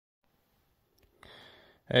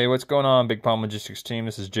Hey, what's going on, Big Palm Logistics team?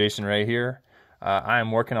 This is Jason Ray here.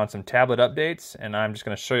 I'm working on some tablet updates, and I'm just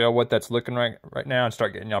going to show y'all what that's looking right now and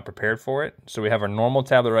start getting y'all prepared for it. So we have our normal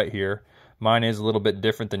tablet right here. Mine is a little bit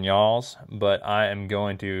different than y'all's, but I am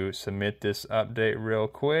going to submit this update real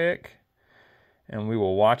quick, and we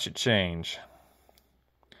will watch it change.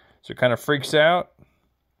 So it kind of freaks out,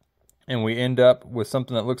 and we end up with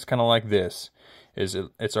something that looks kind of like this.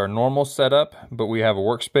 It's our normal setup, but we have a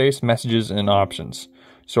workspace, messages, and options.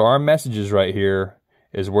 So our messages right here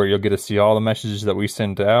is where you'll get to see all the messages that we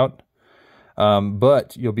send out.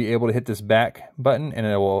 But you'll be able to hit this back button and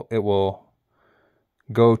it will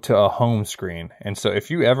go to a home screen. And so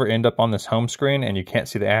if you ever end up on this home screen and you can't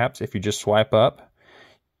see the apps, if you just swipe up,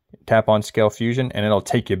 tap on ScaleFusion, and it'll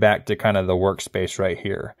take you back to kind of the workspace right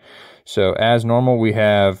here. So as normal, we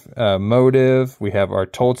have Motive, we have our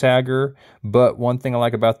Toll Tagger, but one thing I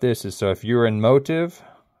like about this is, so if you're in Motive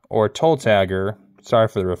or Toll Tagger, sorry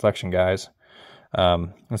for the reflection, guys.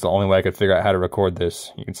 That's the only way I could figure out how to record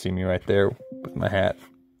this. You can see me right there with my hat.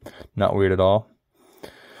 Not weird at all.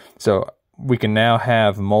 So we can now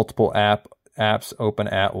have multiple apps open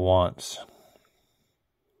at once.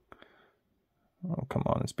 Oh, come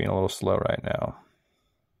on. It's being a little slow right now.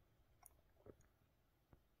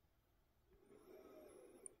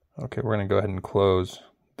 Okay, we're going to go ahead and close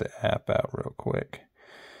the app out real quick.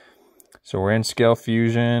 So we're in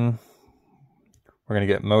ScaleFusion. We're going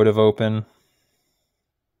to get Motive open.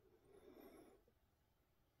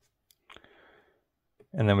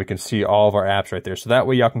 And then we can see all of our apps right there. So that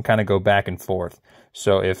way y'all can kind of go back and forth.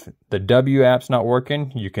 So if the W app's not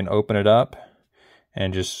working, you can open it up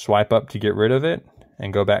and just swipe up to get rid of it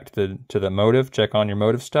and go back to the Motive, check on your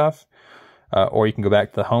Motive stuff. Or you can go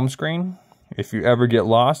back to the home screen. If you ever get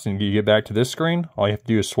lost and you get back to this screen, all you have to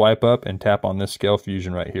do is swipe up and tap on this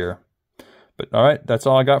ScaleFusion right here. But all right, that's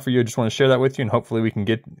all I got for you. I just want to share that with you, and hopefully we can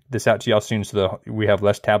get this out to y'all soon so that we have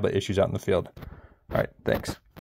less tablet issues out in the field. All right, thanks.